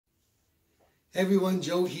Hey everyone,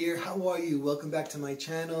 Joe here. How are you? Welcome back to my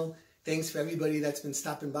channel. Thanks for everybody that's been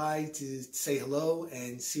stopping by to say hello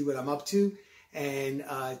and see what I'm up to. And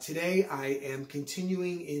today I am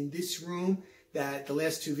continuing in this room that the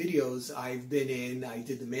last two videos I've been in. I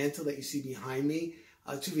did the mantle that you see behind me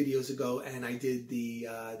 2 videos ago, and I did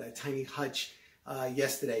that tiny hutch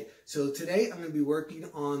yesterday. So today I'm going to be working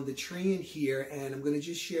on the tree in here, and I'm going to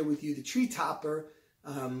just share with you the tree topper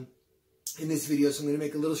in this video. So I'm going to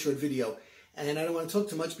make a little short video. And I don't want to talk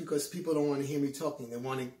too much because people don't want to hear me talking. They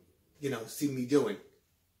want to, see me doing.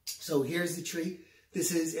 So here's the tree.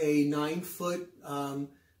 This is a 9-foot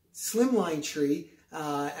slimline tree.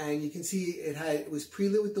 And you can see it was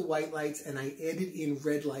pre-lit with the white lights, and I added in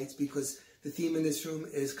red lights because the theme in this room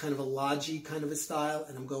is kind of a lodgy kind of a style,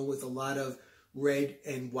 and I'm going with a lot of red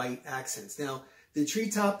and white accents. Now, the tree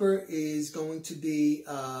topper is going to be,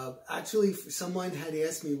 actually, someone had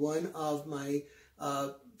asked me, one of my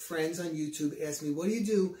friends on YouTube asked me, what do you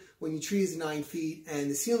do when your tree is 9 feet and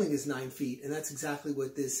the ceiling is 9 feet? And that's exactly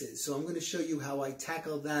what this is. So I'm going to show you how I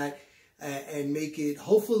tackle that and make it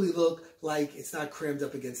hopefully look like it's not crammed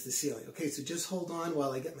up against the ceiling. Okay, so just hold on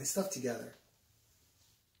while I get my stuff together.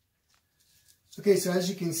 Okay, so as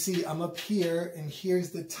you can see, I'm up here, and here's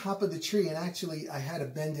the top of the tree. And actually, I had to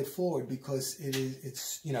bend it forward because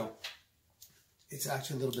it's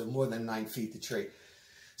actually a little bit more than 9 feet, the tree.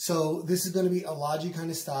 So this is going to be a lodgy kind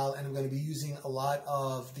of style, and I'm going to be using a lot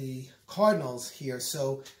of the Cardinals here.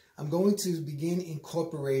 So I'm going to begin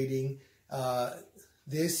incorporating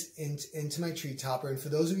this into my tree topper. And for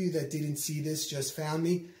those of you that didn't see this, just found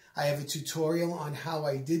me, I have a tutorial on how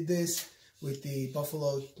I did this with the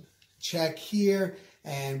buffalo check here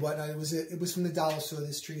and whatnot. It was from the dollar store,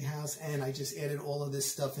 this tree house, and I just added all of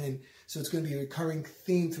this stuff in. So it's going to be a recurring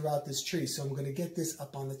theme throughout this tree. So I'm going to get this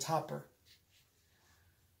up on the topper.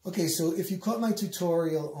 Okay, so if you caught my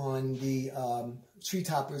tutorial on the tree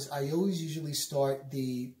toppers, I always usually start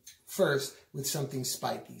first with something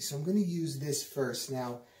spiky. So I'm going to use this first.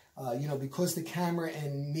 Now, because the camera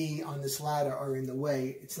and me on this ladder are in the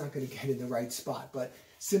way, it's not going to get in the right spot. But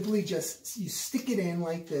simply just, you stick it in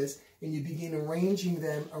like this, and you begin arranging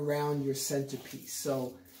them around your centerpiece.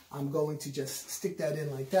 So I'm going to just stick that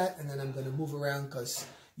in like that, and then I'm going to move around because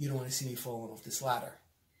you don't want to see me falling off this ladder.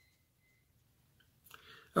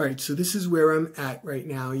 All right, so this is where I'm at right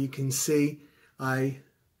now. You can see I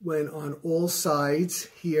went on all sides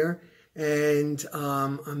here, and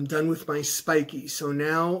I'm done with my spiky. So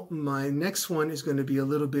now my next one is going to be a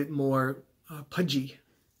little bit more pudgy.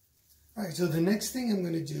 All right, so the next thing I'm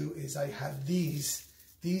going to do is I have these.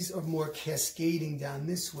 These are more cascading down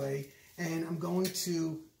this way, and I'm going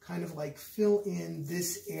to kind of like fill in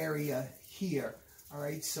this area here. All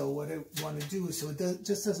right, so what I want to do is, so it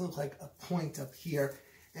just doesn't look like a point up here,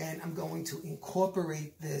 and I'm going to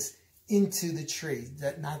incorporate this into the tree,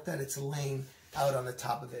 not that it's laying out on the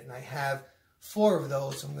top of it. And I have 4 of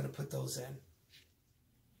those, so I'm going to put those in.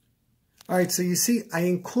 All right, so you see I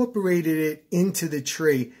incorporated it into the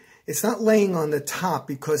tree. It's not laying on the top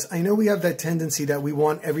because I know we have that tendency that we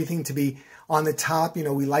want everything to be on the top.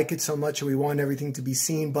 We like it so much and we want everything to be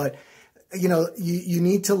seen, but you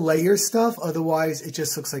need to layer stuff, otherwise it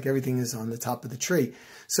just looks like everything is on the top of the tree.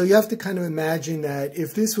 So you have to kind of imagine that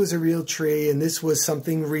if this was a real tree and this was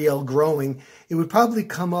something real growing, it would probably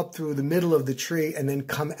come up through the middle of the tree and then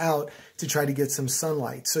come out to try to get some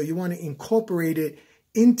sunlight. So you want to incorporate it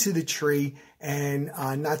into the tree and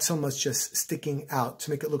not so much just sticking out,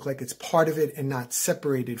 to make it look like it's part of it and not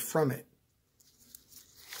separated from it.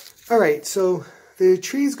 All right, so the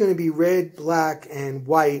tree is going to be red, black, and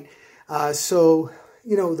white. So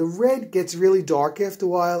the red gets really dark after a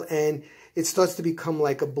while, and it starts to become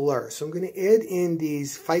like a blur. So I'm going to add in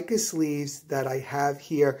these ficus leaves that I have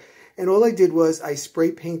here. And all I did was I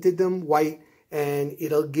spray painted them white, and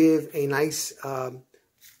it'll give a nice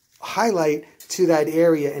highlight to that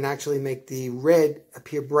area and actually make the red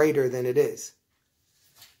appear brighter than it is.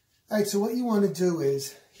 All right, so what you want to do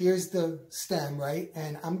is, here's the stem, right?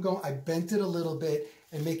 And I bent it a little bit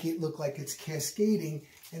and make it look like it's cascading.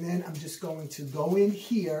 And then I'm just going to go in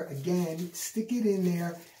here again, stick it in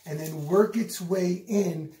there, and then work its way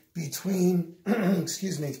in between,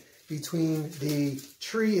 between the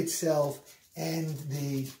tree itself and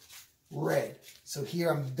the red. So here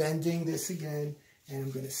I'm bending this again, and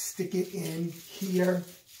I'm going to stick it in here,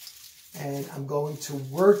 and I'm going to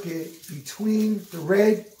work it between the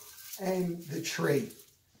red and the tree.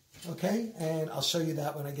 Okay, and I'll show you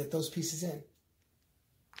that when I get those pieces in.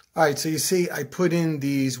 All right, so you see I put in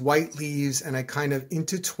these white leaves and I kind of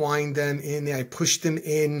intertwined them in there. I pushed them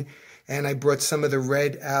in and I brought some of the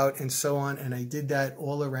red out and so on. And I did that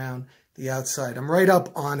all around the the outside. I'm right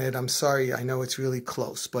up on it. I'm sorry. I know it's really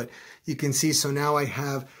close, but you can see. So now I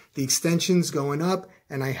have the extensions going up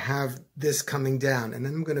and I have this coming down, and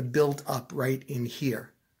then I'm going to build up right in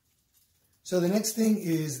here. So the next thing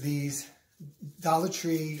is these Dollar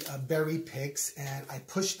Tree berry picks, and I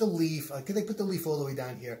push the leaf. They put the leaf all the way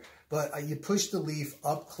down here, but you push the leaf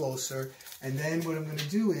up closer, and then what I'm going to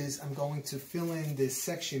do is I'm going to fill in this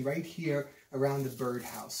section right here around the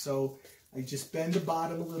birdhouse. So I just bend the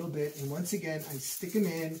bottom a little bit, and once again I stick them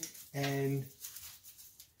in, and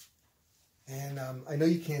I know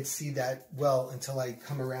you can't see that well until I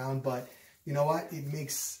come around, but you know what? It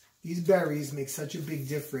makes these berries make such a big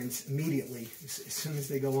difference immediately. As soon as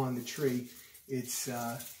they go on the tree, it's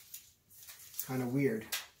kind of weird.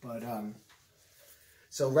 But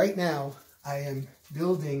so right now I am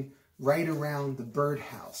building right around the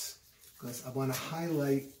birdhouse because I want to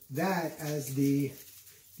highlight that as the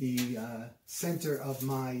center of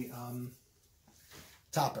my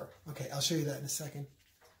topper. Okay, I'll show you that in a second.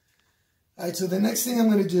 All right, so the next thing I'm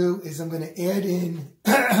going to do is I'm going to add in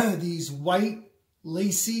these white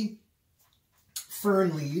lacy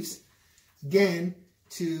fern leaves, again,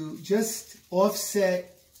 to just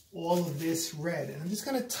offset all of this red. And I'm just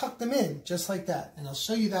going to tuck them in just like that. And I'll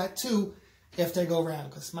show you that too after I go around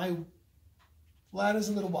because my ladder's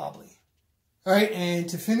a little wobbly. All right, and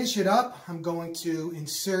to finish it up, I'm going to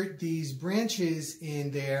insert these branches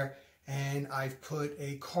in there, and I've put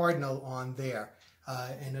a cardinal on there.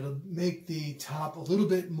 And it'll make the top a little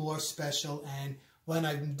bit more special. And when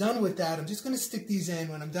I'm done with that, I'm just going to stick these in.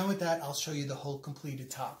 When I'm done with that, I'll show you the whole completed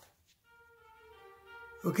top.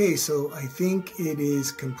 Okay, so I think it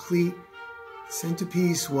is complete.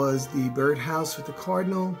 Centerpiece was the birdhouse with the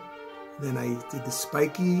cardinal. Then I did the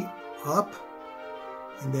spiky up.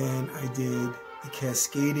 And then I did the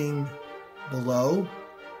cascading below.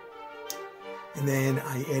 And then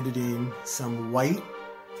I added in some white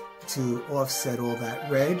to offset all that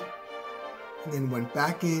red. And then went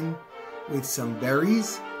back in with some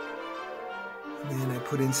berries. And then I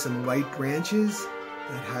put in some white branches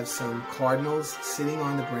that have some cardinals sitting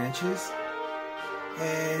on the branches.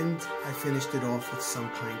 And I finished it off with some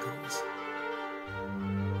pine cones.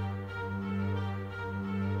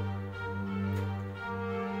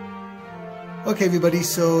 Okay everybody,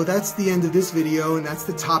 so that's the end of this video, and that's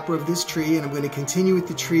the topper of this tree, and I'm going to continue with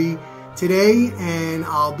the tree today, and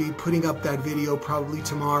I'll be putting up that video probably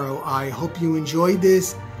tomorrow. I hope you enjoyed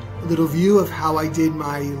this little view of how I did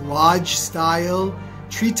my lodge style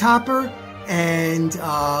tree topper, and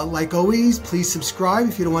like always, please subscribe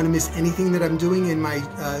if you don't want to miss anything that I'm doing in my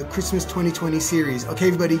Christmas 2020 series. Okay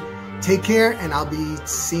everybody, take care, and I'll be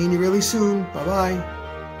seeing you really soon. Bye bye.